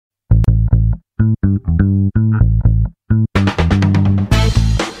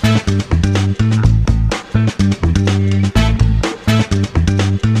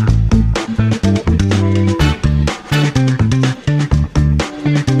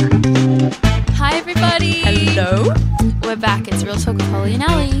Hello. We're back. It's Real Talk with Holly and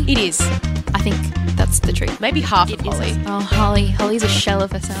Ali. It is. I think that's the truth. Maybe half It of Holly. is. Oh, Holly. Holly's a shell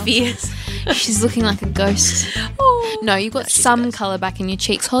of herself. Fierce. She's looking like a ghost. Oh. No, you've got some colour back in your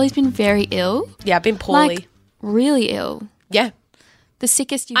cheeks. Holly's been very ill. Yeah, I've been poorly. Like, really ill. Yeah. The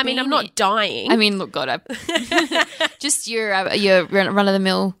sickest you've been. I mean, I'm not dying. I mean, look, God, just your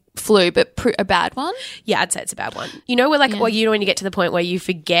run-of-the-mill flu, but a bad one. Yeah, I'd say it's a bad one. You know, when you get to the point where you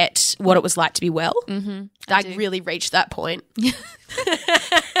forget what it was like to be well? Mm-hmm. I really reached that point.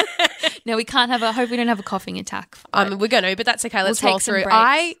 No, we can't have I hope we don't have a coughing attack. We're going to, but that's okay. Let's We'll roll take some through.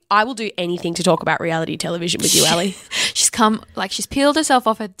 breaks. I will do anything to talk about reality television with you, Ali. She's she's peeled herself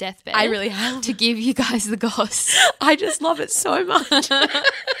off her deathbed. I really have. To give you guys the goss. I just love it so much. But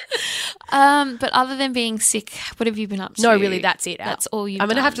other than being sick, what have you been up to? No, really, that's it. That's all you've I'm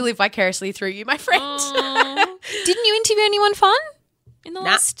going to done. have to live vicariously through you, my friend. Didn't you interview anyone fun in the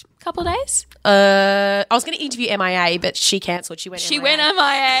last couple of days? I was going to interview MIA, but she cancelled. She went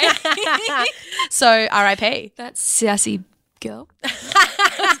MIA. So RIP. That sassy girl.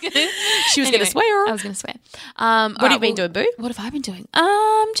 She was going to swear. I was going to swear. What have you been doing, boo? What have I been doing?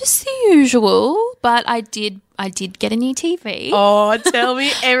 Just the usual. But I did get a new TV. Oh, tell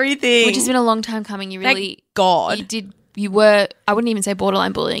me everything. Which has been a long time coming. You really, Thank God. you did. You were. I wouldn't even say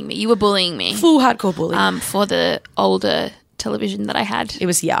borderline bullying me. You were bullying me. Full hardcore bullying. For the older television that I had. It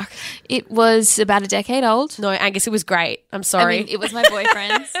was yuck. It was about a decade old. No, Angus, it was great. I'm sorry. I mean, it was my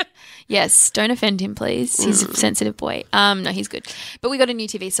boyfriend's. Yes, don't offend him, please. He's a sensitive boy. No, he's good. But we got a new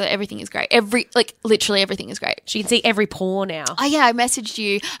TV, so everything is great. Literally everything is great. She can see every pore now. Oh, yeah, I messaged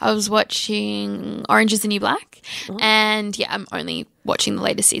you. I was watching Orange is the New Black. And, yeah, I'm only watching the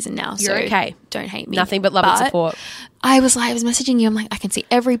latest season now. You're so okay. Don't hate me. Nothing but love and support. I was messaging you. I'm like, I can see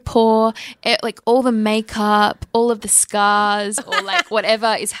every pore, all the makeup, all of the scars, or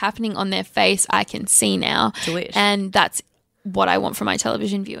whatever is happening on their face, I can see now. Delish. And that's what I want for my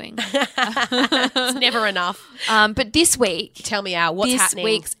television viewing. It's never enough. But this week, Tell me out. What's happening?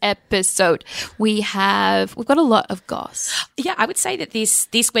 This week's episode, we've got a lot of goss. Yeah, I would say that this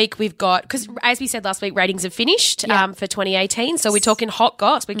week we've got, because as we said last week, ratings have finished for 2018. So we're talking hot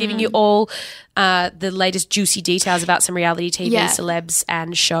goss. We're giving you all the latest juicy details about some reality TV celebs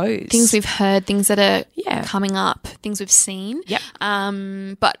and shows. Things we've heard, things that are coming up, things we've seen. Yep.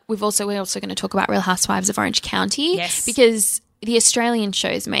 But we're also going to talk about Real Housewives of Orange County. Yes. Because the Australian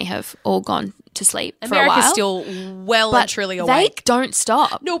shows may have all gone to sleep for a America's while. still well and truly awake. They don't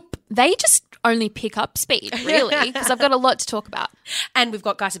stop. Nope. They just only pick up speed, really, because I've got a lot to talk about. And we've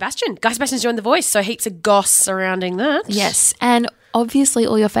got Guy Sebastian. Guy Sebastian's joined The Voice, so heaps of goss surrounding that. Yes, and obviously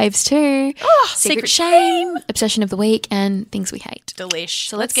all your faves too. Oh, Secret Shame, Obsession of the Week, and Things We Hate. Delish.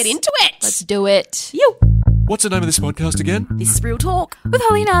 So let's get into it. Let's do it. You. What's the name of this podcast again? This is Real Talk. With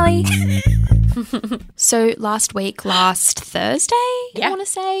Holly and Ali. So last Thursday, I want to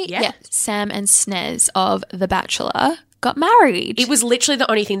say. Yeah. Sam and Snez of The Bachelor got married. It was literally the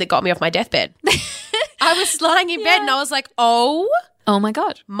only thing that got me off my deathbed. I was lying in bed and I was like, oh my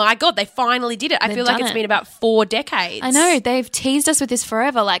God. my God, they finally did it. I feel like done it's it. been about 4 decades. I know. They've teased us with this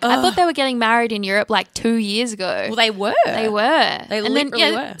forever. I thought they were getting married in Europe 2 years ago. Well, they were. They were. They and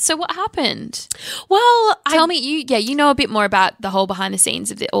literally were. So what happened? Well, Tell me, you know a bit more about the whole behind the scenes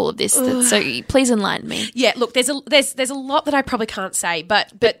of all of this. So please enlighten me. yeah, look, there's a lot that I probably can't say,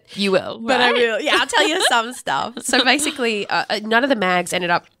 but You will. But I right? will. Yeah, I'll tell you some stuff. So basically, none of the mags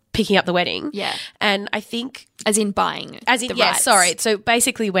ended up picking up the wedding. Yeah. And I think As in buying. the rights. sorry. So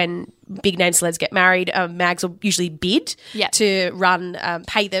basically, when big name celebs get married, mags will usually bid to run,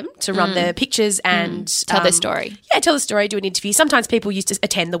 pay them to run the pictures and Tell their story. Yeah, tell the story, do an interview. Sometimes people used to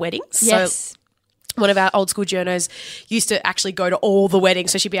attend the weddings. Yes. So one of our old school journos used to actually go to all the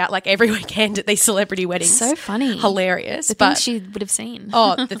weddings, so she'd be out every weekend at these celebrity weddings. So funny. Hilarious. The things she would have seen.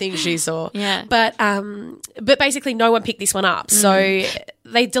 Oh, the things she saw. Yeah. But basically no one picked this one up. So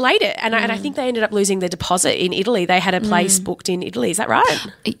they delayed it. And I think they ended up losing their deposit in Italy. They had a place booked in Italy. Is that right?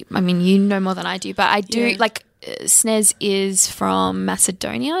 I mean, you know more than I do, but I do Snez is from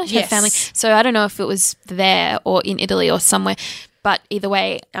Macedonia, her Yes. family. So I don't know if it was there or in Italy or somewhere. But either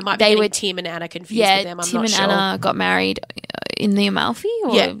way, I might be getting Tim and Anna confused with them. I'm Tim not and sure. Anna got married in the Amalfi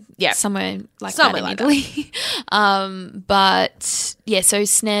or somewhere like Somewhere that in like Italy. But yeah, so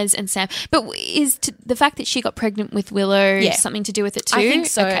Snez and Sam. But is the fact that she got pregnant with Willow something to do with it too? I think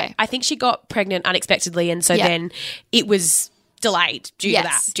so. Okay. I think she got pregnant unexpectedly, and so then it was delayed due to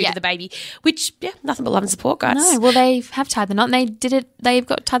that, due to the baby, which, nothing but love and support, guys. No, well, they have tied the knot and they did it. They've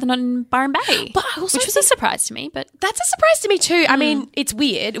got tied the knot in Byron Bay, But I also which was a surprise to me. But that's a surprise to me too. I mean, it's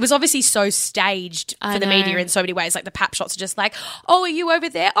weird. It was obviously so staged for the media in so many ways. The pap shots are just oh, are you over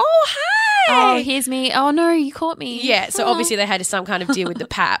there? Oh, Oh, here's me. Oh, no, you caught me. Yeah, so obviously they had some kind of deal with the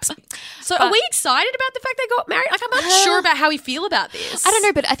paps. So are we excited about the fact they got married? Like, I'm not sure about how we feel about this. I don't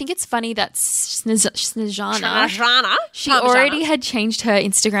know, but I think it's funny that Snezana, she Parmesan. already had changed her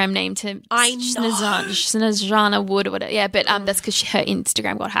Instagram name to I know. Snezana Wood or whatever. Yeah, but that's because her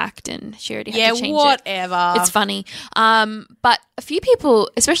Instagram got hacked and she already had to change whatever. it. It's funny. But a few people,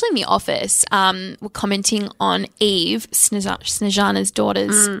 especially in the office, were commenting on Eve, Snezana's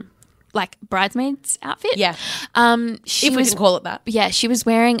daughter's like bridesmaid's outfit. Yeah. She if we can call it that. Yeah, she was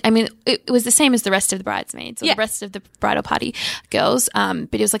wearing, I mean, it was the same as the rest of the bridesmaids or Yeah. the rest of the bridal party girls, but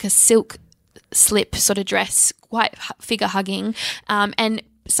it was like a silk slip sort of dress, quite figure hugging. And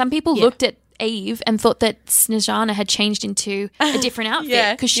some people looked at Eve and thought that Snezana had changed into a different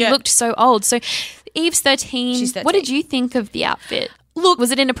outfit because she looked so old. So Eve's 13. She's 13. What did you think of the outfit? Look,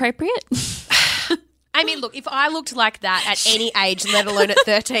 was it inappropriate? I mean, look, if I looked like that at any age, let alone at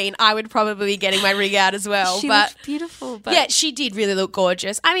 13, I would probably be getting my rig out as well. She but looked beautiful. But yeah, she did really look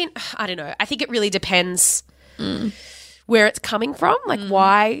gorgeous. I mean, I don't know. I think it really depends where it's coming from, like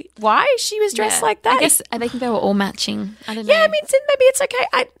why she was dressed like that. I guess I think they were all matching. I don't know. Yeah, I mean, maybe it's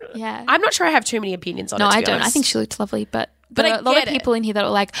okay. Yeah. I'm not sure I have too many opinions on No, it, to I be don't. honest. I think she looked lovely, but But there I are a lot of get it. people in here that are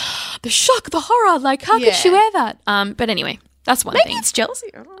like, the shock, the horror, like how could she wear that? But anyway, that's one Maybe thing. it's jealousy.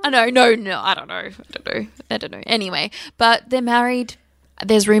 I know, no, I don't know. Anyway, but they're married.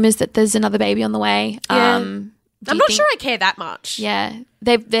 There's rumors that there's another baby on the way. Yeah. Do I'm you not think- sure I care that much. Yeah,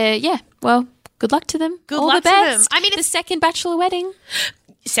 well, good luck to them. Good All luck the to best. them. I mean, the second bachelor wedding.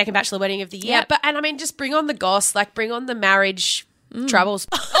 Second bachelor wedding of the year. Yeah. But I mean, just bring on the goss, like bring on the marriage troubles.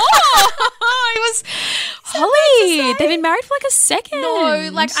 Oh, it was Holly. They've been married for like a second. No,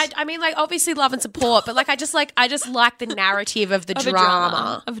 like I mean, like obviously love and support, but like I just like the narrative of the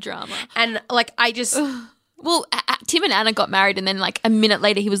drama. Of drama. And like I just Well, Tim and Anna got married, and then like a minute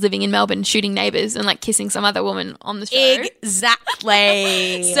later, he was living in Melbourne shooting Neighbours and like kissing some other woman on the show.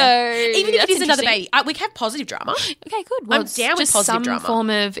 exactly. So even if that's it is another interesting. baby, we can have positive drama. Okay, good. Well, I'm it's down with just positive some drama. form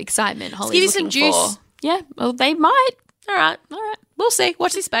of excitement. Holly's give you some looking juice. for. Yeah, well, they might. All right, All right. we'll see.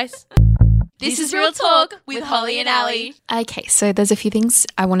 Watch this space. This is Real Talk with Holly and Ali. Okay, so there's a few things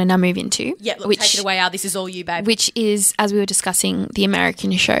I want to now move into. Yeah, look, take it away, Al. This is all you, babe. Which is, as we were discussing, the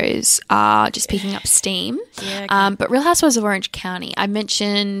American shows are just picking up steam. Yeah, okay. But Real Housewives of Orange County, I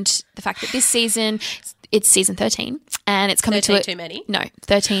mentioned the fact that this season, it's season 13, and it's coming 13 to it. too many? No,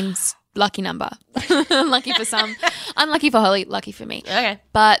 13's lucky number. Lucky for some, unlucky for Holly, lucky for me. Okay.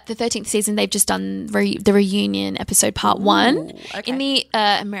 But the 13th season, they've just done the reunion episode part 1. okay. In the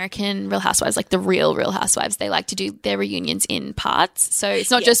American Real Housewives, like the real Housewives, they like to do their reunions in parts. So it's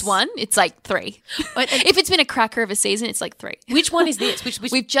not just one, it's like 3. If it's been a cracker of a season, it's like 3. Which one is this?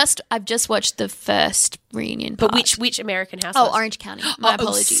 Which I've just watched the first reunion part. but which American house? Oh, Orange County. My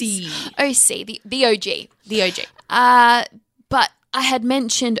apologies. OC, the OG. The OG. But I had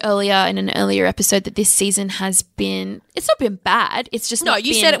mentioned earlier in an earlier episode that this season has been, it's not been bad. It's just No, not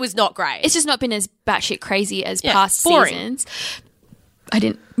you been, said it was not great. It's just not been as batshit crazy as past boring. seasons. I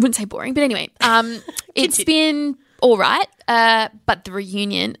wouldn't say boring, but anyway, it's been all right. But the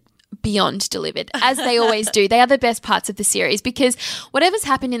reunion, beyond delivered, as they always do. They are the best parts of the series because whatever's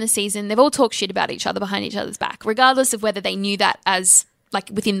happened in the season, they've all talked shit about each other behind each other's back, regardless of whether they knew that as like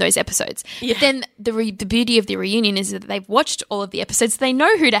within those episodes. Yeah. But then the beauty of the reunion is that they've watched all of the episodes. They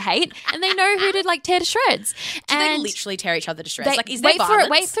know who to hate and they know who to like tear to shreds. Do they and literally tear each other to shreds? they- Like, is there wait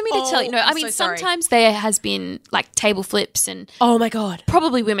violence? for me to tell you. No, I I'm mean, so sorry. sometimes there has been like table flips and Oh my god.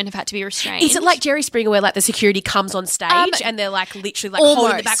 probably women have had to be restrained. Is it like Jerry Springer where like the security comes on stage and they're like literally like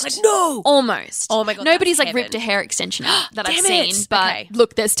holding the back like no? Almost. Oh my God, Nobody's that's like ripped a heaven. hair extension out that I've Damn seen, it. but Okay.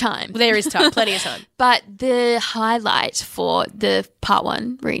 look, there's time. There is time, plenty of time. But the highlight for the part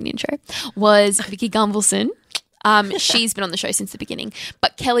 1 reunion show was Vicky Gunvalson. She's been on the show since the beginning,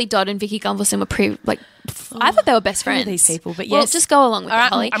 but Kelly Dodd and Vicky Gunvalson were I thought they were best Who are friends. these people? But Well, yes. just go along with All it, right,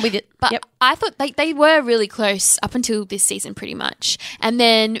 Holly. I'm with it. But Yep. I thought they were really close up until this season, pretty much. And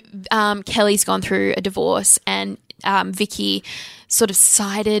then Kelly's gone through a divorce, and Vicky sort of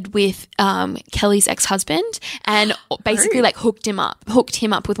sided with Kelly's ex-husband and basically like hooked him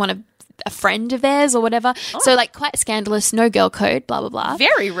up with a friend of theirs or whatever. So like quite scandalous, no girl code, blah, blah, blah.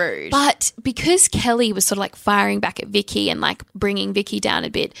 Very rude. But because Kelly was sort of like firing back at Vicky and like bringing Vicky down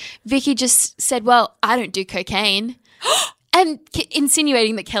a bit, Vicky just said, well, I don't do cocaine. And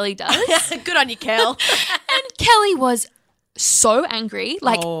insinuating that Kelly does. Good on you, Kel. And Kelly was so angry,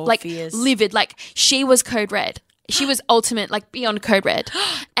 like fierce. livid, like she was code red. She was ultimate, like beyond code red.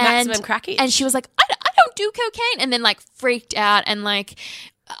 And, Maximum crackage. And she was like, I don't do cocaine. And then like freaked out and like,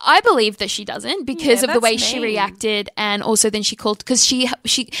 I believe that she doesn't because Yeah, of the way that's she mean. reacted. And also then she called, because she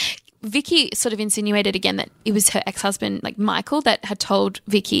Vicky sort of insinuated again that it was her ex-husband, like Michael, that had told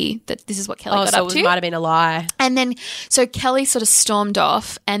Vicky that this is what Kelly got up to. It might have been a lie. And then, so Kelly sort of stormed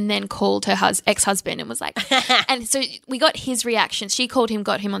off and then called her ex-husband and was like, and so we got his reactions. She called him,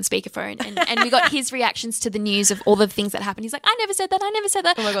 got him on speakerphone, and we got his reactions to the news of all the things that happened. He's like, I never said that. I never said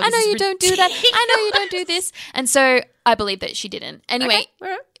that. Oh my God, I know you don't do that. I know you don't do this. And so I believe that she didn't. Anyway,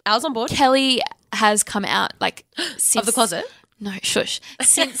 okay. Al's on board. Kelly has come out like since Of the closet? No, shush.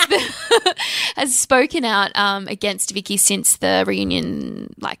 Has spoken out against Vicky since the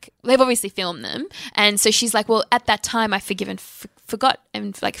reunion. Like, they've obviously filmed them, and so she's like, "Well, at that time, I forgave and forgot, whatever."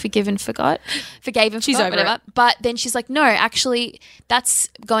 It. But then she's like, "No, actually, that's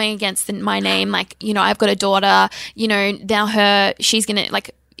going against my name. Like, you know, I've got a daughter. You know, now she's gonna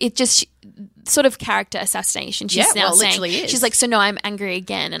like it. Just." Sort of character assassination. She's now saying, she's like, so no, I'm angry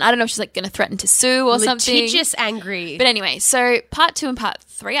again. And I don't know if she's like going to threaten to sue or something. Litigious angry. But anyway, so part 2 and part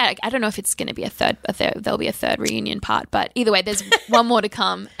 3, I don't know if it's going to be there'll be a third reunion part, but either way, there's one more to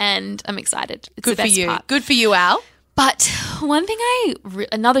come and I'm excited. It's Good the best for you. part. Good for you, Al. But one thing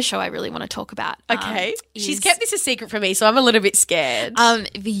another show I really want to talk about. Okay. She's kept this a secret from me, so I'm a little bit scared.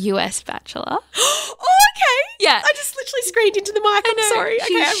 The US Bachelor. Oh, okay. Yeah. I just literally screamed into the mic. I'm sorry.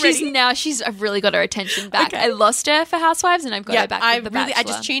 Okay, I'm ready. I've really got her attention back. Okay. I lost her for Housewives and I've got her back for The Bachelor. I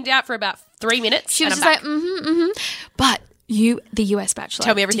just tuned out for about 3 minutes. She was just like, But the US Bachelor.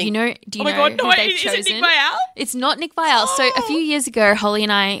 Tell me everything. Do you know my God, no, who they've is chosen? it Nick Viall? It's not Nick Viall. So a few years ago, Holly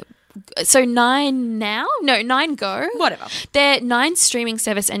and I... So 9 now? No, 9 Go. Whatever. They're 9 streaming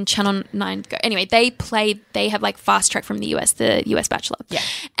service and Channel 9 Go. Anyway, they have like fast track from the US, the US Bachelor. Yeah.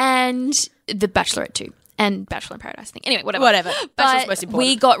 And the Bachelorette too. And Bachelor in Paradise, I think. Anyway, whatever. Bachelor's But most important.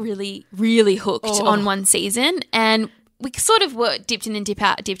 we got really, really hooked on one season and we sort of were dipped in and dipped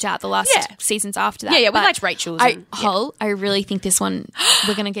out the last seasons after that. Yeah, we But liked Rachel's. I really think this one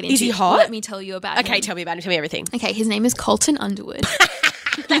we're going to get into. Is he hot? Let me tell you about him. Okay, tell me about him. Tell me everything. Okay, his name is Colton Underwood.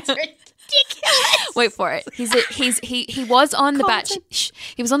 That's ridiculous. Wait for it. He was on the Bachelor.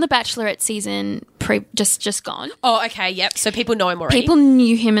 He was on the Bachelorette season just gone. Oh, okay, yep. So people know him already. People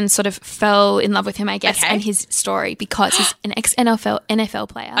knew him and sort of fell in love with him, I guess, Okay. and his story because he's an ex-NFL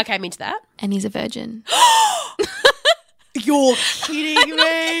player. Okay, I'm into that. And he's a virgin. You're kidding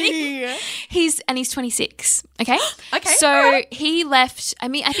me. He's 26. Okay. Okay, So alright. he left. I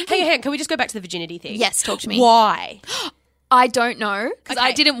mean, I think. Hang on, can we just go back to the virginity thing? Yes, talk to me. Why? I don't know because I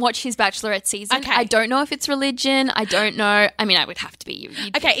Okay. didn't watch his Bachelorette season. Okay. I don't know if it's religion. I don't know. I mean, I would have to be.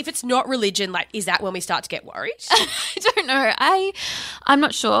 Okay, if it's not religion, like, is that when we start to get worried? I don't know. I'm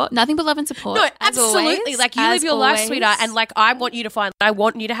not sure. Nothing but love and support. No, as absolutely. always, Like, you as live your life, always, sweetheart, and like, I want you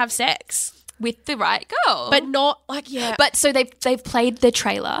to have sex, with the right girl. but not like But so they've played the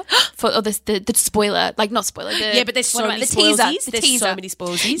trailer for the spoiler, like not spoiler. but there's so many the teaser. spoilsies. The There's teaser. so many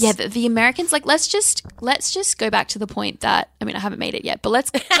spoilsies. Yeah, the Americans like let's just go back to the point that I mean I haven't made it yet, but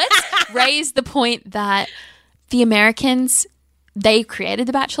let's raise the point that the Americans they created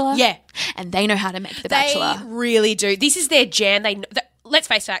The Bachelor, Yeah. and they know how to make The Bachelor. They really do. This is their jam. Let's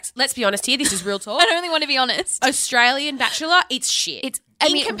face facts. Let's be honest here. This is real talk. I don't really want to be honest. Australian Bachelor, it's shit. It's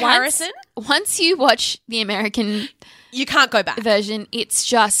in comparison, once you watch the American you can't go back. version, it's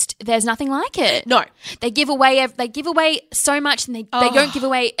just there's nothing like it. No. They give away so much, and they don't give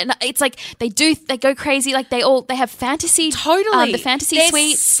away. And it's like they go crazy. Like they have fantasy, Totally. the fantasy There's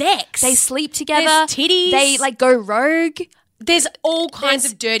suite. sex. They sleep together. There's titties. They like go rogue. There's all kinds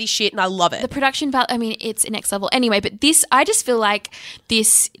There's- of dirty shit, and I love it. The production value, I mean, it's next level. Anyway, but I just feel like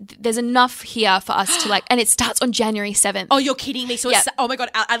there's enough here for us to like, and it starts on January 7th. Oh, you're kidding me. So Yeah. it's, oh my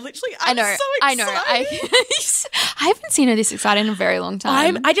God, I'm so excited. I know. I haven't seen her this excited in a very long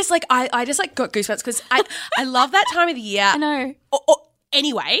time. I just got goosebumps because I love that time of the year. I know.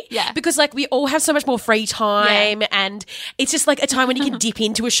 Anyway, Yeah. because like we all have so much more free time, and it's just like a time when you can dip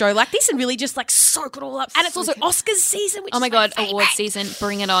into a show like this and really just like soak it all up. And it's also Oscars season, which Oh my is God, favourite. award season.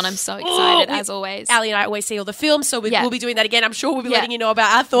 Bring it on. I'm so excited, we- as always. Ali and I always see all the films, so Yeah. we'll be doing that again. I'm sure we'll be Yeah. letting you know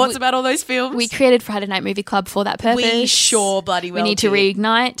about our thoughts about all those films. We created Friday Night Movie Club for that purpose. We sure bloody well We need to did.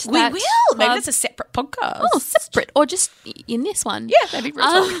 reignite We that will. club. Maybe that's a separate podcast. Oh, separate. Or just in this one. Yeah, that'd be real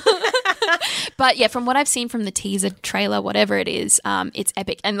talk. But yeah, from what I've seen from the teaser trailer, whatever it is, it's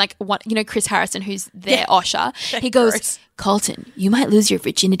epic. And like what Chris Harrison, who's their Osher, he goes, Gross. Colton, you might lose your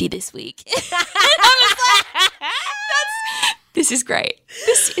virginity this week. And I was like, this is great.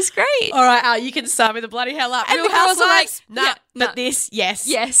 This is great. All right, Al, you can sign me the bloody hell up. And Real the girls are like, Housewives? Nah, yeah, but nah. this, yes.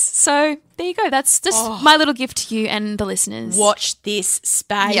 Yes. So there you go. That's just my little gift to you and the listeners. Watch this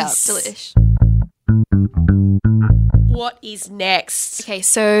space. Yeah, delish. What is next? Okay,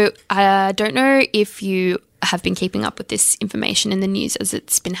 so I don't know if you have been keeping up with this information in the news as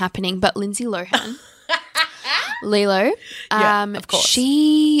it's been happening, but Lindsay Lohan, Lilo, of course.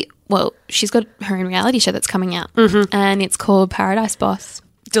 she's got her own reality show that's coming out, and it's called Paradise Boss.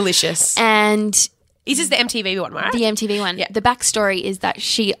 Delicious. And This is the MTV one, right? the MTV one. Yeah. The backstory is that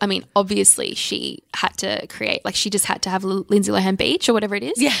obviously she had to create, like, she just had to have Lindsay Lohan Beach or whatever it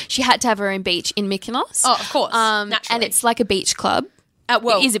is. Yeah. She had to have her own beach in Mykonos. Oh, of course. And Naturally. it's like a beach club.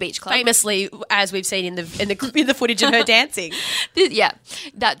 Well, it is a beach club. Famously, as we've seen in the footage of her dancing. Yeah,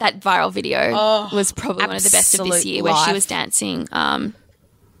 that viral video was probably one of the best of this absolute year, where she life. was dancing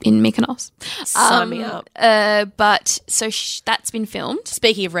in Mykonos. Sign me up. But so that's been filmed.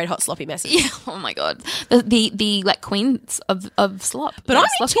 Speaking of red hot sloppy messes. Yeah. Oh my god, the like queens of slop. But I'm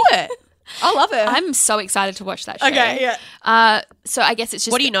into it. I love it. I'm so excited to watch that show. Okay, yeah. So I guess it's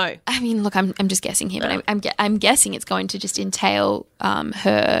just. What do you know? I mean, look, I'm just guessing here, but I'm guessing it's going to just entail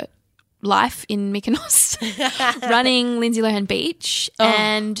her life in Mykonos, running Lindsay Lohan Beach,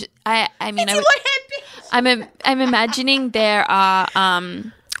 and I'm imagining there are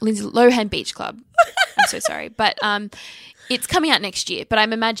Lindsay Lohan Beach Club. I'm so sorry, but it's coming out next year. But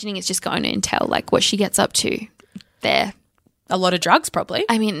I'm imagining it's just going to entail like what she gets up to there. A lot of drugs, probably.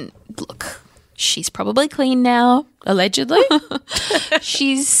 I mean, look, she's probably clean now. Allegedly.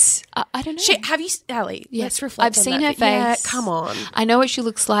 She's, I don't know. Have you, Ali? Yes, Let's reflect I've on seen that. her Yeah, face. come on. I know what she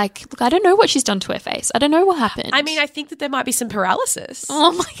looks like. Look, I don't know what she's done to her face. I don't know what happened. I mean, I think that there might be some paralysis.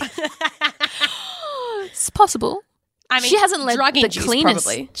 oh my god, it's possible. I mean, She hasn't led the drug-induced, cleanest.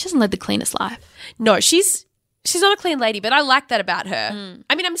 probably. She hasn't led the cleanest life. No, she's not a clean lady, but I like that about her.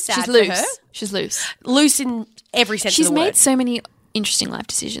 I mean, I'm sad She's for loose. her. She's loose. Loose in every sense She's of the made word. so many interesting life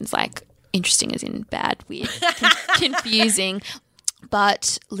decisions, like interesting as in bad, weird, confusing.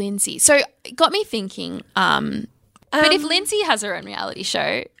 But Lindsay, so it got me thinking. But if Lindsay has her own reality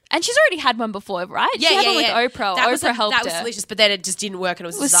show, and she's already had one before, right? She had one with Oprah. Oprah helped That was her. delicious, but then it just didn't work and it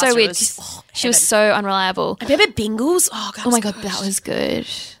was a It was disaster. so weird. She was heaven. so unreliable. Remember Bingles? Oh, God, Oh my god, that was good.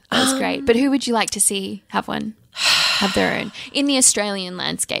 That was great. But who would you like to see have one? Have their own in the Australian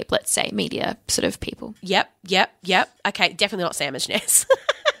landscape? Let's say media sort of people. Yep. Okay, definitely not Sam and Ness.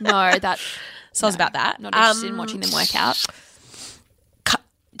 No, that So I was about that. not interested in watching them work out.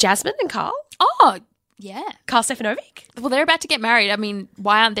 Jasmine and Carl? Oh yeah. Carl Stefanovic? Well, they're about to get married. I mean,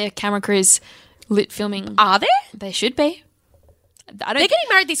 why aren't there camera crews lit filming? Are there? They should be. I don't. They're getting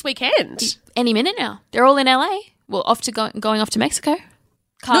married this weekend. any minute now. They're all in LA. Well, going off to Mexico.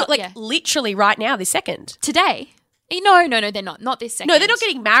 No, literally right now, this second. Today. No, they're not. Not this second. No, they're not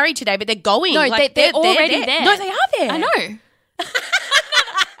getting married today, but they're going. No, they're already there. No, they are there. I know.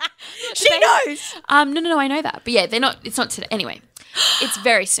 She knows. No, I know that. But yeah, they're not. It's not today. Anyway, it's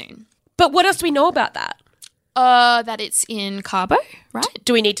very soon. But what else do we know about that? That it's in Cabo, right?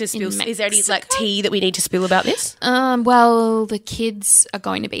 Do we need to spill? Is there any like tea that we need to spill about this? Well, the kids are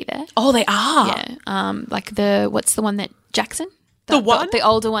going to be there. Oh, they are. Yeah. Like what's the one that Jackson? The one? The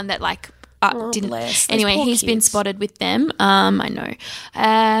older one that like didn't. bless. Those Anyway, poor he's been kids. spotted with them. I know.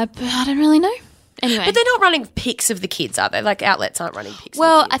 But I don't really know. Anyway. But they're not running pics of the kids, are they? Like outlets aren't running pics.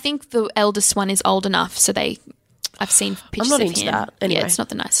 Well, of the I think the eldest one is old enough, so I've seen pictures not of into him. that, anyway. Yeah, it's not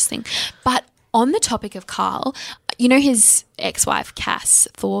the nicest thing. But on the topic of Carl, you know his ex-wife Cass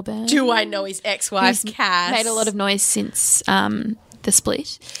Thorburn? kids. Do I know his ex-wife, Who's Cass? made a lot of noise since the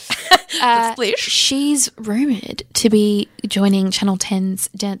split. The split? She's rumoured to be joining Channel 10's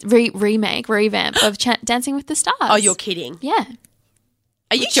revamp of Dancing with the Stars. Oh, you're kidding. Yeah.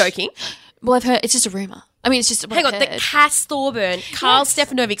 Are you joking? Well, I've heard it's just a rumour. I mean, it's just what Hang I've on, the heard. Cass Thorburn, Carl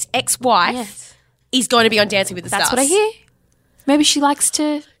Stefanovic's ex-wife, Yes. is going to be on Dancing with the That's Stars. what I hear. Maybe she likes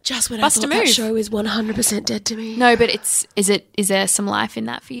to. Just when Bust I a thought that move. show is 100% dead to me. No, but is there some life in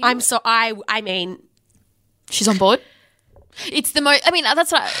that for you? I mean, She's on board. It's the most. I mean,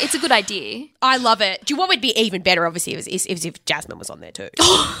 it's a good idea. I love it. Do you want what would be even better, obviously, is if Jasmine was on there too.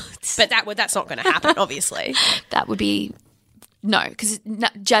 But that's not going to happen, obviously. That would be no, because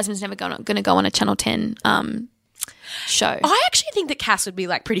Jasmine's never going to go on a Channel 10 show. I actually think that Cass would be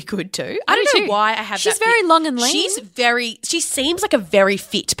like pretty good too. I do don't know too. why I have. She's that very long and lean. She seems like a very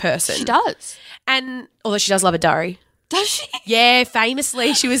fit person. She does. And although she does love a durry. Does she? Yeah,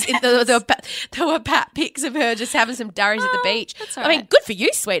 famously, she was in there were pat pics of her just having some durries at the beach. that's all I mean, right. good for you,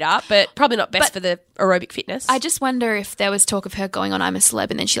 sweetheart, but probably not best for the aerobic fitness. I just wonder if there was talk of her going on I'm a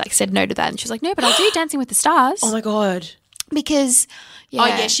Celeb and then she like said no to that and she was like, no, but I'll do Dancing with the Stars. oh my god. Because Oh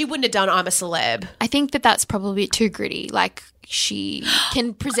yeah, she wouldn't have done I'm a Celeb. I think that's probably too gritty. Like she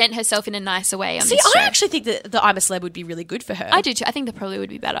can present herself in a nicer way on See, this show. I actually think that the I'm a Celeb would be really good for her. I do too. I think that probably would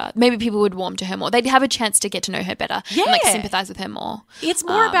be better. Maybe people would warm to her more. They'd have a chance to get to know her better and like Yeah. sympathise with her more. It's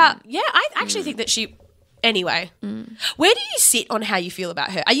more about I actually think that she Anyway, where do you sit on how you feel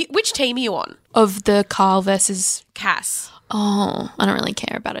about her? Which team are you on? Of the Carl versus... Cass. Oh, I don't really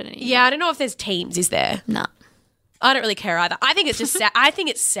care about it anymore. Yeah, I don't know if there's teams, is there? Nah. I don't really care either. I think it's just sad. I think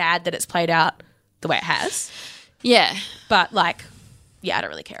it's sad that it's played out the way it has. Yeah. But, like, yeah, I don't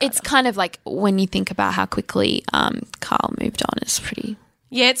really care It's either. kind of like when you think about how quickly Carl moved on, it's pretty...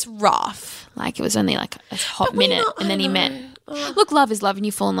 Yeah, it's rough. Like, it was only like a hot But we minute know- and then I he know. met... Look, love is love and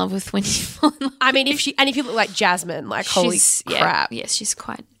you fall in love with when you fall in love. I mean, if you look like Jasmine, like, holy crap. Yes, she's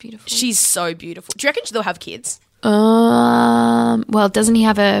quite beautiful. She's so beautiful. Do you reckon they'll have kids? Well, doesn't he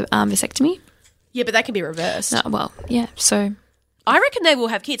have a vasectomy? Yeah, but that can be reversed. No, well, yeah, so... I reckon they will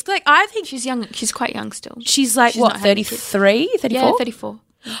have kids. Like, I think She's young. She's quite young still. she's like, She's what, not having kids. 33, 34? Yeah, 34.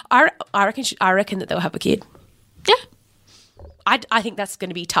 I reckon that they'll have a kid. Yeah. I think that's going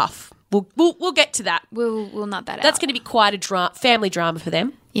to be tough. We'll get to that. We'll nut that out. That's going to be quite a family drama for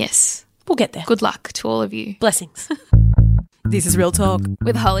them. Yes. We'll get there. Good luck to all of you. Blessings. This is Real Talk.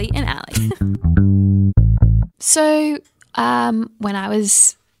 With Holly and Ali. So, when I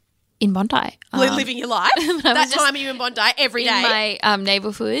was in Bondi... Living your life. That was just time you in Bondi every in day. my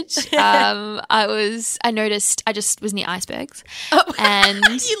neighborhood, I noticed I just was near icebergs, and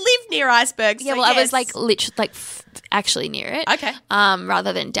You live near icebergs. yeah, so well, I was yes. like literally actually near it, Okay.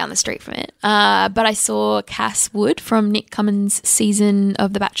 rather than down the street from it. But I saw Cass Wood from Nick Cummins' season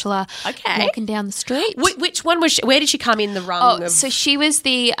of The Bachelor, Okay. walking down the street. Which one was she? Where did she come in the rung of? So she was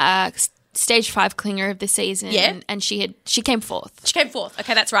the stage 5 clinger of the season, Yeah. and she came fourth. She came fourth.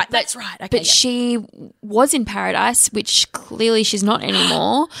 Okay, that's right. That's right. Okay, But she was in Paradise, which clearly she's not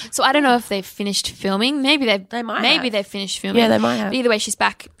anymore. So I don't know if they've finished filming. Maybe They might Maybe have. they've finished filming. Yeah, they might have. But either way, she's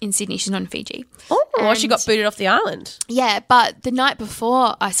back in Sydney. She's not in Fiji. or she And- got booted off the island. Yeah, but the night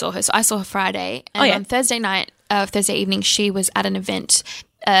before I saw her, so I saw her Friday, and yeah. on Thursday evening, she was at an event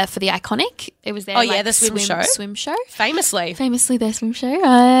for the Iconic. It was their the swim show. Swim show. Famously. Famously their swim show.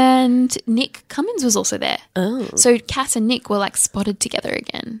 And Nick Cummins was also there. Oh. So Cass and Nick were like spotted together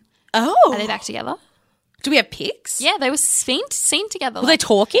again. Oh. Are they back together? Do we have pics? Yeah, they were seen together. Were they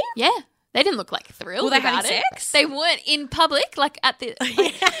talking? Yeah. They didn't look like thrilled Were they about having it. sex? They weren't in public, like at the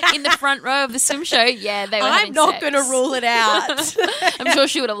in the front row of the swim show. Yeah, they were I'm having not sex. going to rule it out. I'm sure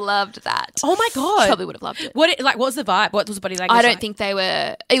she would have loved that. Oh my god. She probably would have loved it. What was the vibe? What was the body language? I don't like? think they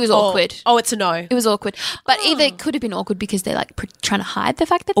were. It was awkward. Oh, it's a no. It was awkward. But either it could have been awkward because they're like trying to hide the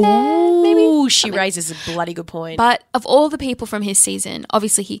fact that they're maybe. Ooh, she raises a bloody good point. But of all the people from his season,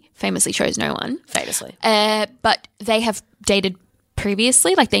 obviously he famously chose no one. Famously. But they have dated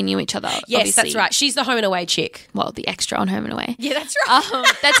previously, like they knew each other. Yes, obviously. that's right. She's the home and away chick. Well, the extra on Home and Away. Yeah, that's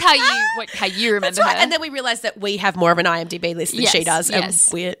right. That's how you remember That's right. her. And then we realised that we have more of an IMDb list than she Yes, does, yes.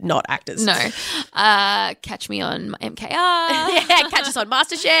 and we're not actors. No. Catch me on MKR. Yeah, catch us on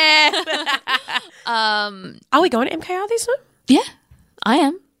MasterChef. Are we going to MKR this one? Yeah, I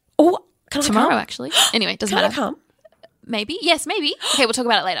am. Oh, can Tomorrow, I come? actually. Anyway, doesn't Can I matter. come? Maybe. Yes, maybe. Okay, we'll talk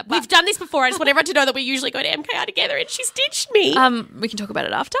about it later. But, We've done this before. I just want everyone to know that we usually go to MKR together, and she's ditched me. we can talk about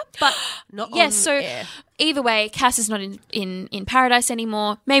it after. But Not yeah, on so air. either way, Cass is not in Paradise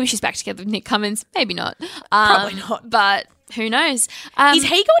anymore. Maybe she's back together with Nick Cummins. Maybe not. Probably not. But who knows? Is he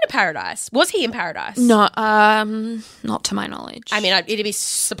going to Paradise? Was he in Paradise? No, not to my knowledge. I mean, it'd be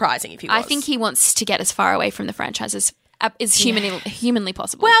surprising if he was. I think he wants to get as far away from the franchise as humanly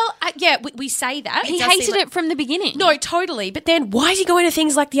possible. Well, yeah, we say that. he It does seem hated like- it from the beginning. No, totally. But then why is he going to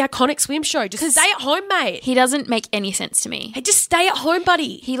things like the Iconic Swim Show? Just stay at home, mate. He doesn't make any sense to me. Hey, just stay at home,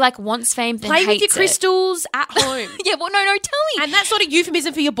 buddy. He like wants fame, then Play with hates your crystals at home. it. Yeah, well, no, tell me. And that's not a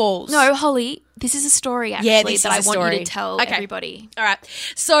euphemism for your balls. No, Holly, this is a story actually Yeah, this that is I a want you story. to tell Okay. everybody. All right.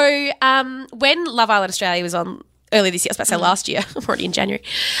 So when Love Island Australia was on earlier this year, I was about to say last year, I'm already in January,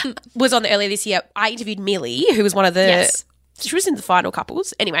 was on earlier this year, I interviewed Millie, who was one of the... Yes. She was in the final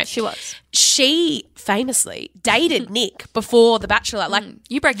couples. Anyway. She was. She famously dated Nick before The Bachelor. Like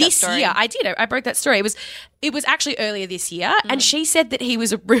You broke that this story. year. I did. I broke that story. It was actually earlier this year, and she said that he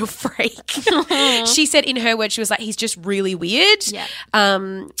was a real freak. She said in her words, she was like, he's just really weird. Yeah.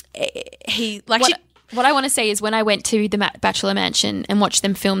 He like What I want to say is when I went to the Bachelor Mansion and watched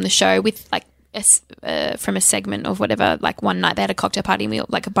them film the show with like from a segment of whatever, like one night they had a cocktail party and we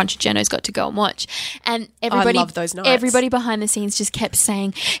like a bunch of journos got to go and watch, and everybody love those nights. everybody behind the scenes just kept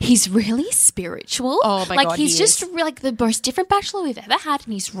saying he's really spiritual. Oh my like God, he's he just is. like the most different bachelor we've ever had,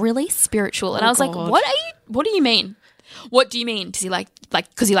 and he's really spiritual. And Oh I was like, God. what do you mean? What do you mean? Does he like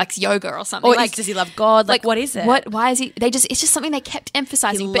because he likes yoga or something? Or does he love God? Like what is it? Why is he? It's just something they kept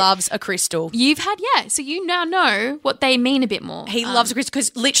emphasizing. He but loves a crystal. You've had, so you now know what they mean a bit more. He loves a crystal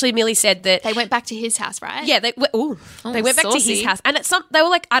because literally Millie said that they went back to his house, right? Yeah, they went back to his house, and they were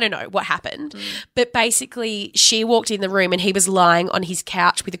like, I don't know what happened, but basically she walked in the room and he was lying on his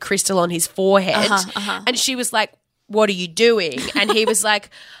couch with a crystal on his forehead, and she was like, "What are you doing?" And he was like,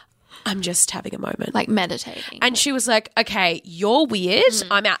 "I'm just having a moment." Like meditating. And she was like, "Okay, you're weird.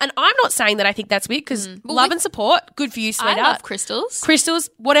 I'm out." And I'm not saying that I think that's weird because love and support, good for you, sweetheart. I love crystals. Crystals,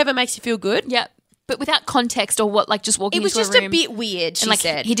 whatever makes you feel good. Yeah. But without context or what, like just walking into a room. It was just a bit weird, she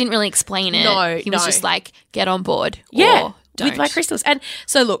said. He didn't really explain it. No, he was just like, get on board. Yeah, or don't. with my crystals. And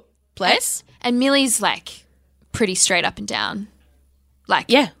so look, bless. And Millie's like pretty straight up and down.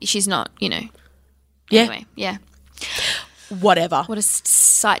 Like, she's not, Yeah. Anyway, yeah. Whatever. What a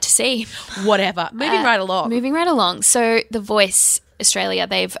sight to see. Whatever. Moving right along. So The Voice Australia,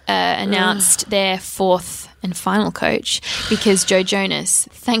 they've announced their fourth and final coach because Joe Jonas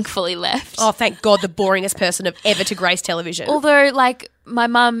thankfully left. Oh, thank God, the boringest person ever to grace television. Although, like, my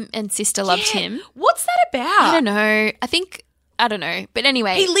mum and sister loved him. What's that about? I don't know. I don't know. But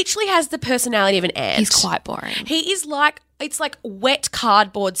anyway. He literally has the personality of an ant. He's quite boring. He is like, it's like wet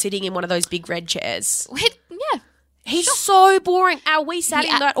cardboard sitting in one of those big red chairs. Yeah. He's so boring. We sat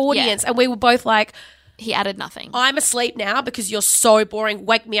in that audience and we were both like, he added nothing. I'm asleep now because you're so boring.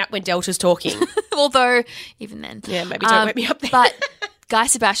 Wake me up when Delta's talking. Although, even then. Yeah, maybe don't wake me up then. But Guy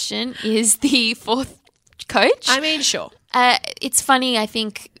Sebastian is the fourth coach. I mean, sure. It's funny, I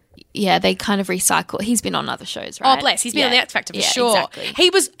think, they kind of recycle. He's been on other shows, right? Oh, bless. He's been on the X Factor for sure.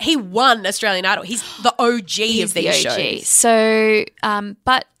 Exactly. He won Australian Idol. He's the OG of these shows. So,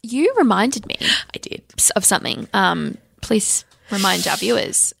 but you reminded me. I did. Of something. Please remind our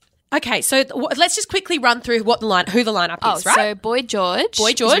viewers. Okay, so let's just quickly run through who the lineup is, right? So Boy George is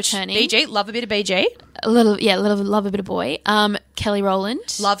returning. BG, love a bit of BG. Love a bit of Boy. Kelly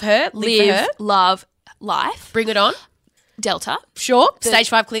Rowland. Love her. Live for her. Love life. Bring it on. Delta. Sure. Stage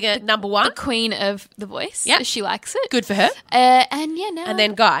 5 clicker number 1. The queen of The Voice. Yeah. She likes it. Good for her. Now. And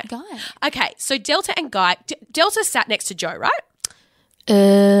then Guy. Okay, so Delta and Guy. Delta sat next to Joe,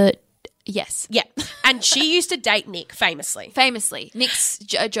 right? Yes. Yeah. And she used to date Nick, famously. Nick's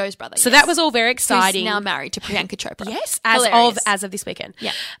Joe's brother. So that was all very exciting. Who's now married to Priyanka Chopra. Yes, Hilarious. as of this weekend.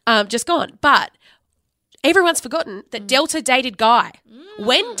 Yeah. Just gone. But everyone's forgotten that Delta dated Guy.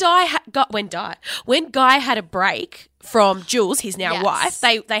 When Guy had a break from Jules, his now wife,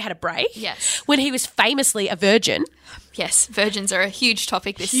 they had a break. Yes. When he was famously a virgin. Yes, virgins are a huge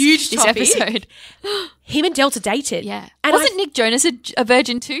topic this episode. Him and Delta dated. Yeah. And wasn't Nick Jonas a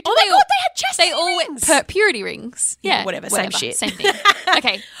virgin too? Oh my God, they had chastity They all rings. went purity rings. Yeah, whatever, same shit. Same thing.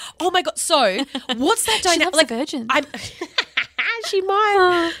 Okay. Oh my God, so what's that dynamic? She loves a virgin. She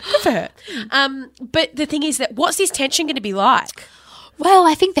might. Good for her. But the thing is that what's this tension going to be like? Well,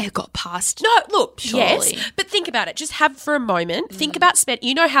 I think they've got past. No, look, surely. Yes, but think about it. Just have for a moment. Think about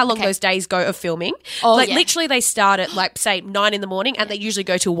you know how long those days go of filming? Oh, literally they start at say 9 in the morning and they usually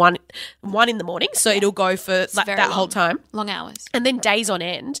go till 1 in the morning. So it'll go for that whole time. Long hours. And then days on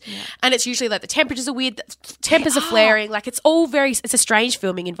end. Yeah. And it's usually like the temperatures are weird, the tempers are flaring. Like it's a strange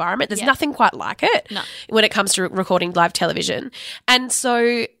filming environment. There's nothing quite like it when it comes to recording live television. And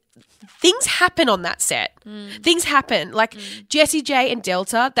so things happen on that set. Things happen. Like Jessie J and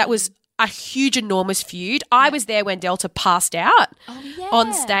Delta, that was a huge, enormous feud. I was there when Delta passed out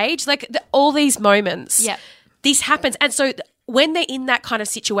on stage. Like all these moments, this happens. And so when they're in that kind of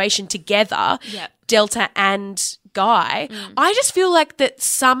situation together, Delta and Guy, I just feel like that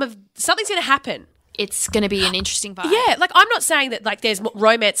something's going to happen. It's going to be an interesting vibe. Yeah, like I'm not saying that like there's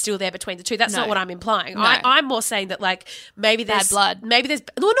romance still there between the two. That's not what I'm implying. No. I'm more saying that like maybe there's bad blood. Maybe there's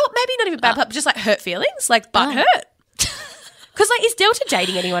maybe not even bad blood, but just like hurt feelings, like butt hurt. Because like is Delta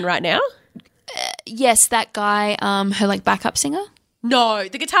dating anyone right now? Yes, that guy, her like backup singer. No,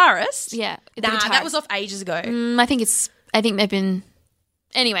 the guitarist. Yeah, that was off ages ago. I think they've been.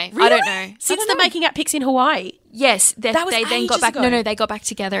 Anyway, really? I don't know. Since the making out pics in Hawaii. Yes, that was they then got back. Ago. No, they got back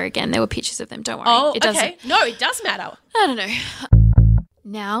together again. There were pictures of them. Don't worry. Oh, it doesn't. Okay. No, it does matter. I don't know.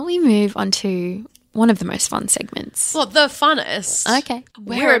 Now we move on to one of the most fun segments. Well, the funnest. Okay,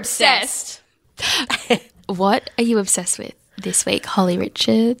 we're obsessed. What are you obsessed with this week, Holly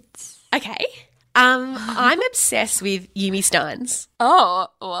Richards? Okay. I'm obsessed with Yumi Steins. Oh,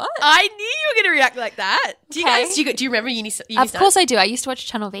 what? I knew you were going to react like that. Do you remember Yumi Steins? Of course I do. I used to watch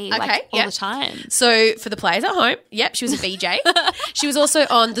Channel V all the time. So for the players at home, she was a VJ. She was also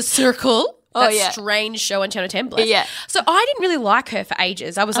on The Circle. That strange show on Channel 10. Bless. Yeah. So I didn't really like her for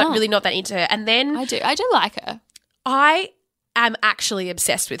ages. I was like really not that into her. And then I do like her. I am actually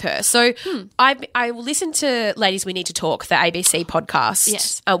obsessed with her. So I listened to Ladies We Need to Talk, the ABC podcast,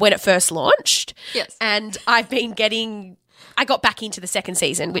 Yes. when it first launched. Yes. And I've been I got back into the second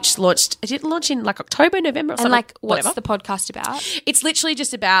season, which launched, it did launch in like October, November or something. And like, what's whatever. the podcast about? It's literally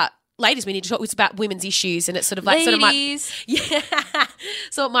just about Ladies We Need to Talk. It's about women's issues, and it's sort of like Ladies. yeah.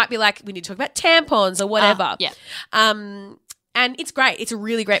 So it might be like we need to talk about tampons or whatever. Yeah. And it's great. It's a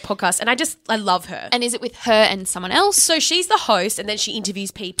really great podcast, and I love her. And is it with her and someone else? So she's the host, and then she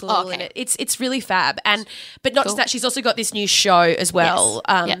interviews people, okay. and it's really fab. But not just that, she's also got this new show as well.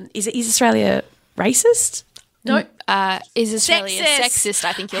 Yes. Is Australia racist? No. Is Australia sexist?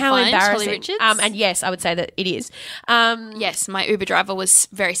 I think you'll find embarrassing. Holly Richards. And yes, I would say that it is. Yes, my Uber driver was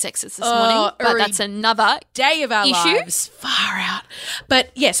very sexist this morning, but that's another day of our issue. lives. Far out.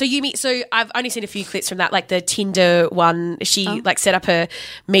 But yeah, so I've only seen a few clips from that, like the Tinder one. She like set up a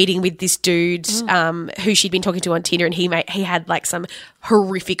meeting with this dude who she'd been talking to on Tinder, and he had like some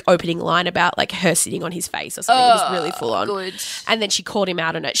horrific opening line about like her sitting on his face or something. It was really full on. Good. And then she called him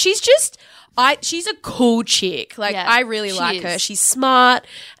out on it. She's a cool chick. Like, Yeah, I really she like is. her. She's smart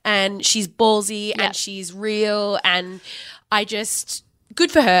and she's ballsy Yep. and she's real, and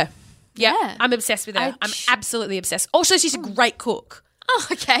good for her. Yep, Yeah. I'm obsessed with her. I'm absolutely obsessed. Also, she's a great cook. Oh,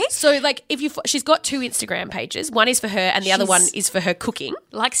 okay. So, like, she's got 2 Instagram pages. One is for her, and the other one is for her cooking.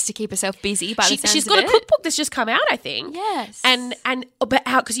 Likes to keep herself busy. By the sounds She's of got a it. cookbook that's just come out, I think. Yes. But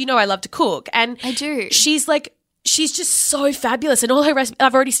how? Because I love to cook, and I do. She's just so fabulous, and all her recipes.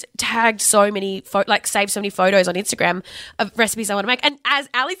 I've already tagged so many, saved so many photos on Instagram of recipes I want to make. And as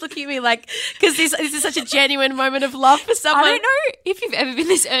Ali's looking at me like, because this is such a genuine moment of love for someone. I don't know if you've ever been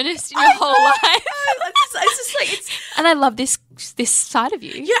this earnest in your whole life. It's just like And I love this side of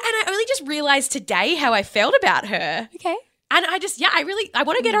you. yeah. And I only just realized today how I felt about her, Okay. and I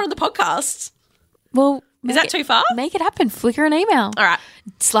want to get her on the podcast. Well, Is that too far? Make it happen. Flick her an email. All right.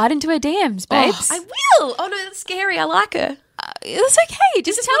 Slide into her DMs, babes. I will. Oh no, that's scary. I like her. It's okay. Just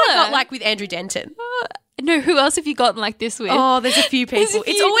This is tell what I her. got like with Andrew Denton. No, who else have you gotten like this with? Oh, there's a few people.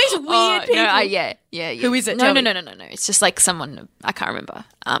 It's always weird people. No, yeah. Who is it? No, Tell no, me. no. It's just like someone I can't remember.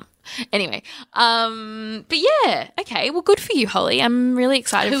 Anyway, but yeah, okay. Well, good for you, Holly. I'm really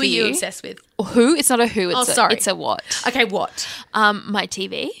excited Who for are you. you obsessed with? Who? It's not a who. It's sorry. It's a what. Okay, what? My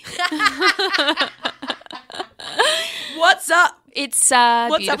TV. What's up? It's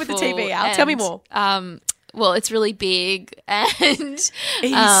What's up with the beautiful TV, Al? Tell me and, more. Well, it's really big and It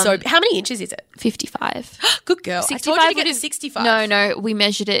is how many inches is it? 55. Good girl. 65 I told you to get would a have- 65. No, we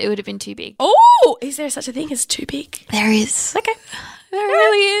measured it. It would have been too big. Oh, is there such a thing as too big? There is. Okay. There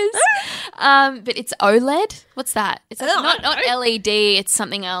really is. But it's OLED. What's that? It's I not don't know. LED. It's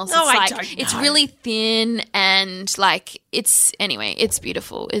something else. No, it's I don't It's know. really thin and like it's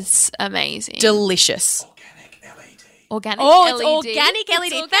beautiful. It's amazing. Delicious. Organic Oh, LED. it's organic LED. It's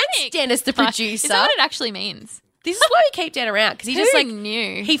Thanks, organic. Dennis, the Is producer. that what it actually means? This is why we keep Dan around, because he just Who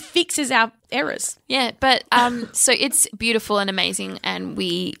knew? he fixes our errors. Yeah, but so it's beautiful and amazing, and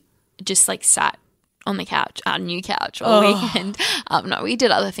we just like sat on the couch, our new couch all weekend. No, we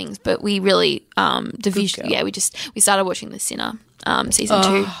did other things, but we really we started watching The Sinner season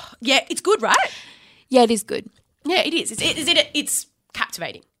 2. Yeah, it's good, right? Yeah, it is good. Yeah, it is. It's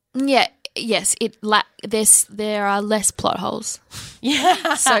captivating. Yeah, yes, there are less plot holes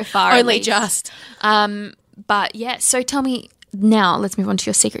Yeah, so far. at only least. just But yeah, so tell me now. Let's move on to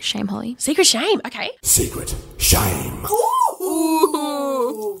your secret shame, Holly. secret shame. Okay, Secret shame.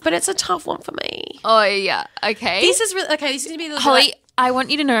 but it's a tough one for me. Oh yeah, okay. This is really okay. This is gonna be the Holly, I want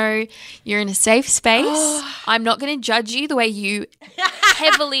you to know you're in a safe space. I'm not going to judge you the way you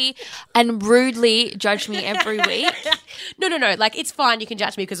heavily and rudely judge me every week. No. Like, it's fine. You can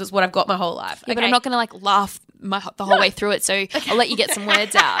judge me because it's what I've got my whole life. Yeah, but I'm not going to like laugh the whole way through it. So I'll let you get some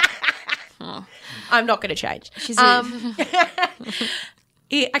words out. I'm not going to change. She's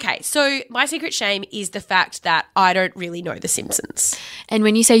Okay, so my secret shame is the fact that I don't really know The Simpsons. and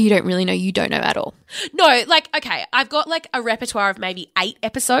when you say you don't really know, you don't know at all. No, like, okay, I've got like a repertoire of maybe 8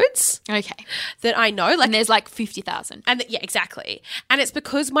 episodes Okay. that I know. Like, And there's like 50,000. yeah, exactly. And it's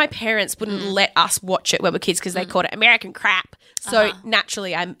because my parents wouldn't let us watch it when we were kids because they called it American crap. So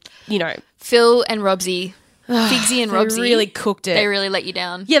naturally, I'm, Phil and Robsy, Figsy and they Robsy. really cooked it. They really let you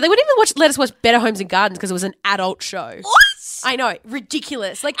down. Yeah, they wouldn't even let us watch Better Homes and Gardens because it was an adult show. What? I know,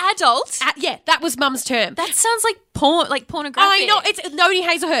 ridiculous. Like, Adult? yeah, that was Mum's term. That sounds like porn, like pornographic. I know, it's Noni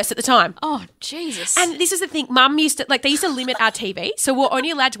Hazelhurst at the time. Oh, Jesus. And this is the thing, Mum used to, they used to limit our TV, so we're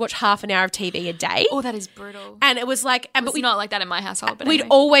only allowed to watch half an hour of TV a day. oh, that is brutal. And it was like, but It's not like that in my household. But we'd anyway.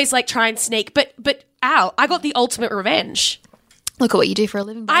 always try and sneak. But Al, I got the ultimate revenge. Look at what you do for a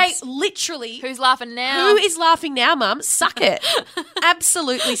living, I babes. literally... Who's laughing now? Who is laughing now, Mum? Suck it.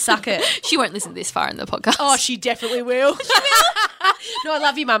 Absolutely suck it. She won't listen this far in the podcast. Oh, she definitely will. No, I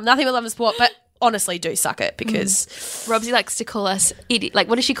love you, Mum. Nothing but love and support. But honestly, do suck it because... Robsy likes to call us idiot. Like,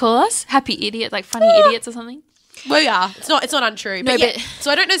 what does she call us? Happy idiot, like funny idiots or something? We are. It's not untrue. No, but but- so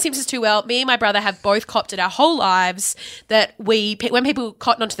I don't know The Simpsons too well. Me and my brother have both copped it our whole lives that when people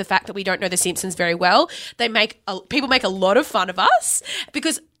cotton onto the fact that we don't know The Simpsons very well, people make a lot of fun of us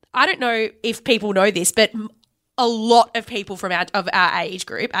because I don't know if people know this, but a lot of people from our age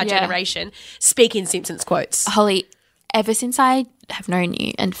group, our generation, speak in Simpsons quotes. Holly, ever since I have known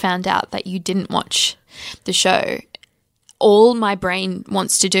you and found out that you didn't watch the show, all my brain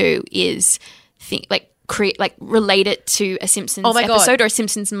wants to do is think relate it to a Simpsons episode or a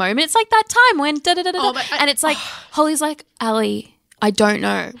Simpsons moment. It's like that time when da-da-da-da-da. And it's like Holly's like, Ali, I don't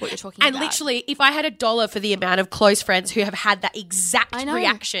know what you're talking about. And literally, if I had $1 for the amount of close friends who have had that exact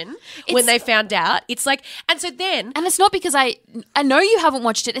reaction when they found out, it's like, and so then... And it's not because I know you haven't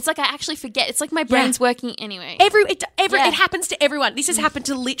watched it. It's like I actually forget. It's like my brain's working anyway. It happens to everyone. This has happened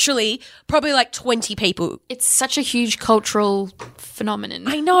to literally probably like 20 people. It's such a huge cultural phenomenon.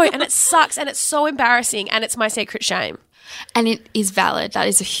 I know, and it sucks, and it's so embarrassing, and it's my secret shame. And it is valid. That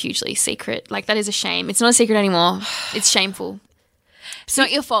is a hugely secret. Like, that is a shame. It's not a secret anymore. It's shameful. It's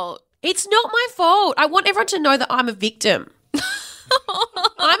not your fault. It's not my fault. I want everyone to know that I'm a victim.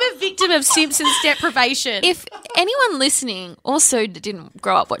 I'm a victim of Simpsons deprivation. If anyone listening also didn't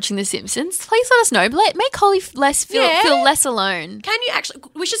grow up watching The Simpsons, please let us know. Make Holly feel less alone. Can you actually...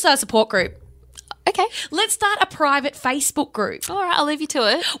 We should start a support group. Okay. Let's start a private Facebook group. All right, I'll leave you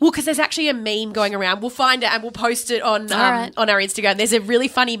to it. Well, because there's actually a meme going around. We'll find it and we'll post it on right. on our Instagram. There's a really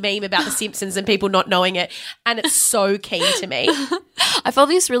funny meme about The Simpsons and people not knowing it, and it's so key to me. I follow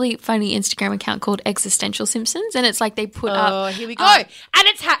this really funny Instagram account called Existential Simpsons, and it's like they put up... Oh, here we go. And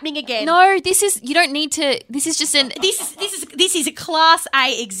it's happening again. No, you don't need to... This is just an... This is a Class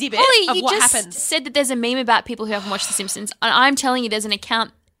A exhibit Holly, of what you just happens. said that there's a meme about people who haven't watched The Simpsons, and I'm telling you there's an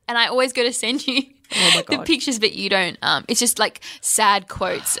account, and I always go to send you the pictures, but you don't. It's just like sad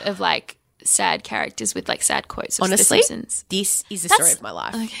quotes of like sad characters with like sad quotes of Honestly, The Simpsons. This is the story of my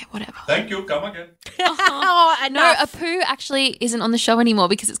life. Okay, whatever. Thank you. Come again. Oh, No, enough. Apu actually isn't on the show anymore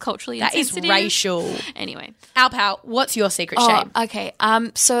because it's culturally That is insensitive. racial. Anyway. Alpal, what's your secret shame? Okay.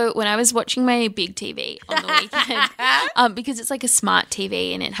 So when I was watching my big TV on the weekend, because it's like a smart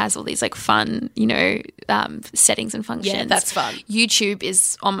TV and it has all these like fun, settings and functions. Yeah, that's fun. YouTube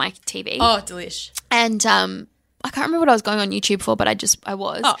is on my TV. Oh, delish. And I can't remember what I was going on YouTube for, but I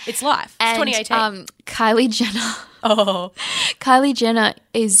was. Oh, it's life. It's And 2018. Kylie Jenner. Oh. Kylie Jenner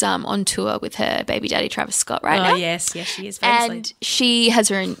is on tour with her baby daddy Travis Scott right now. Oh, yes, she is famously. And she has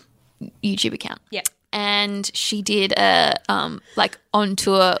her own YouTube account. Yeah. And she did a like on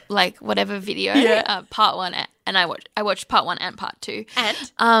tour like whatever video, part 1, and I watched part 1 and part 2.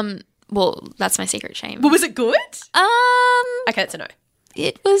 And? Well, that's my secret shame. Well, was it good? Okay, that's a no.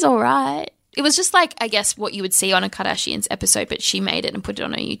 It was all right. It was just like, I guess, what you would see on a Kardashians episode, but she made it and put it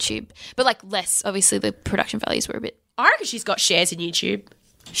on her YouTube. But like less, obviously the production values were a bit. I reckon she's got shares in YouTube.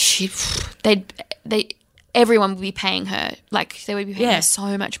 Everyone would be paying her, like they would be paying her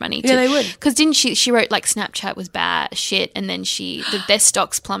so much money. Yeah, they would. Because didn't she wrote like Snapchat was bad shit, and then their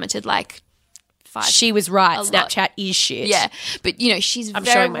stocks plummeted like 5. She was right. a lot. Snapchat is shit. Yeah, but she's I'm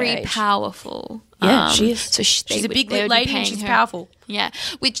showing my very age. powerful. Yeah, she is. So She's a big they would be lady and paying she's her. powerful. Yeah,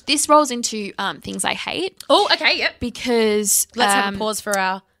 which this rolls into things I hate Oh, okay, yep. because Let's have a pause for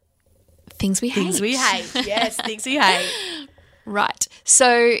our things we hate. things we hate. Yes, things we hate. Right.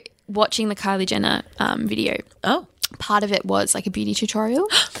 So watching the Kylie Jenner video, Oh. part of it was like a beauty tutorial,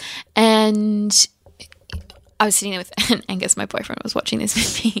 and I was sitting there with Angus, my boyfriend, was watching this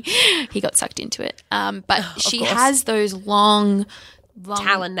with me. He got sucked into it. But she course. has those long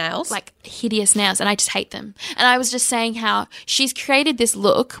Talon nails. like hideous nails, and I just hate them. And I was just saying how she's created this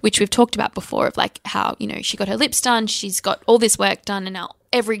look, which we've talked about before, of like how, she got her lips done, she's got all this work done, and now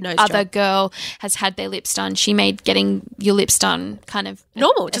every Nose other job. girl has had their lips done. She made getting your lips done kind of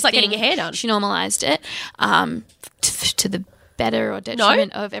Normal, a just like getting thing. your hair done. She normalized it to the better or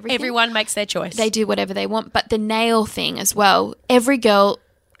detriment of everything. Everyone makes their choice. They do whatever they want. But the nail thing as well, every girl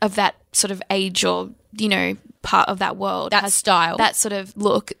of that sort of age or, part of that world That has style. that sort of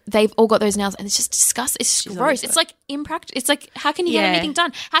look. They've all got those nails, and it's just disgusting. It's gross. It's like impractical. It's like, how can you get Yeah. anything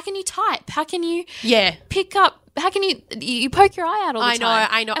done? How can you type? How can you Yeah. pick up? How can you poke your eye out all the time?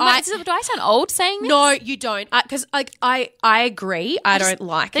 I know. Do I sound old saying this? No, you don't. Because I agree. I don't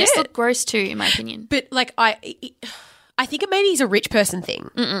like They it. just look gross too, in my opinion. But like I think it maybe is a rich person thing.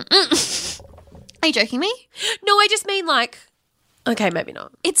 Are you joking me? No, I just mean like Okay, maybe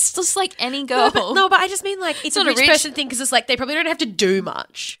not. It's just like any girl. But I just mean like it's a not a rich rich- person thing because it's like they probably don't have to do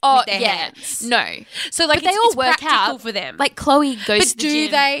much Oh, with their yeah. hands. No. So like But they it's, all it's work practical out for them. Like Chloe goes but to the do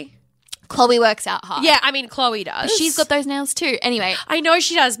gym. they? Chloe works out hard. Yeah, I mean Chloe does. She's got those nails too. Anyway, I know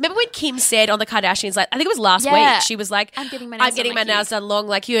she does. Remember when Kim said on the Kardashians, like I think it was last Yeah. week, she was like, I'm getting my nails done like you." nails done long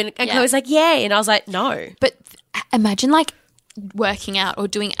like you, and Yeah. Chloe was like, yeah, and I was like, no. but imagine like working out or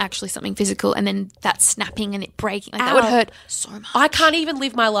doing actually something physical and then that snapping and it breaking. Like that would Ow. hurt so much. I can't even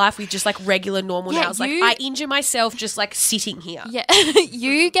live my life with just like regular normal Yeah, nails. Like you- I injure myself just like sitting here. Yeah.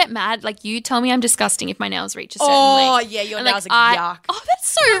 You get mad. Like you tell me I'm disgusting if my nails reach a certain Oh length. yeah, your And, nails like, are yuck. Oh, that's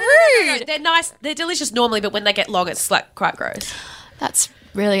so No, rude. they're nice. They're delicious normally, but when they get long, it's like quite gross. That's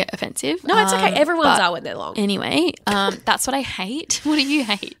really offensive. No, it's okay. Everyone's but are when they're long. Anyway, that's what I hate. What do you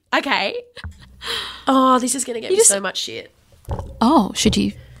hate? Okay. Oh, this is gonna get me just- so much shit. Oh, should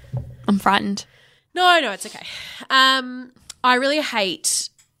you? I'm frightened. No, it's okay. I really hate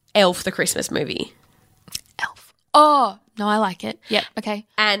Elf, the Christmas movie, Elf. Oh, no, I like it. Yep. Okay.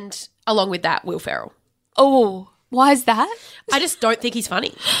 and along with that, Will Ferrell. Oh, why is that? I just don't think he's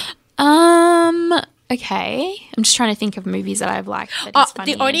funny. Okay. I'm just trying to think of movies that I've liked that Oh, is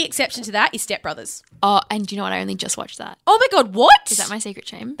funny. the only exception to that is Step Brothers. Oh, and do you know what? I only just watched that. Oh my god, what? Is that my secret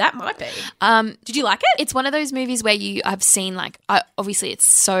shame? That might be. Did you like it? It's one of those movies where I've seen like, obviously it's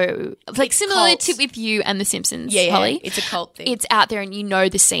so, like It's similar cult. to with you and The Simpsons, yeah, Holly. it's a cult thing. It's out there and you know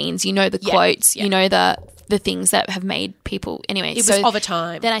the scenes, you know the quotes, yeah. you know the things that have made people, anyway. It was of a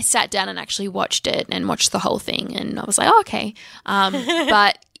time. Then I sat down and actually watched it and watched the whole thing and I was like, oh, okay.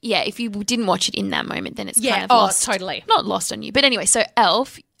 But yeah, if you didn't watch it in that moment, then it's kind of lost. Totally. Not lost on you. But anyway, so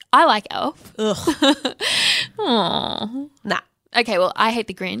Elf, I like Elf. Ugh. Aww. Nah. Okay, well, I hate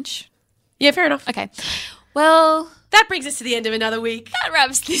the Grinch. Yeah, fair enough. Okay. Well, That brings us to the end of another week. that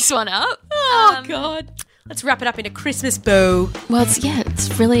wraps this one up. Oh god. Let's wrap it up in a Christmas bow. Well,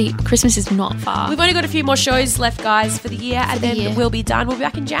 it's really, Christmas is not far. We've only got a few more shows left, guys, for the year, and then year. we'll be done. We'll be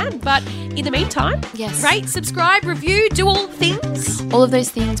back in Jan. But in the meantime, Yes. rate, subscribe, review, do all the things. All of those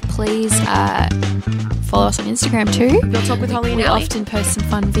things, please follow us on Instagram too. We'll talk with Holly and We Ellie. often post some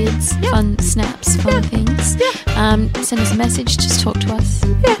fun vids, fun snaps, fun things. Send us a message, just talk to us.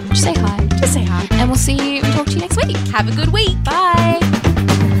 Just say hi. Just say hi. And we'll see you and talk to you next week. Have a good week. Bye.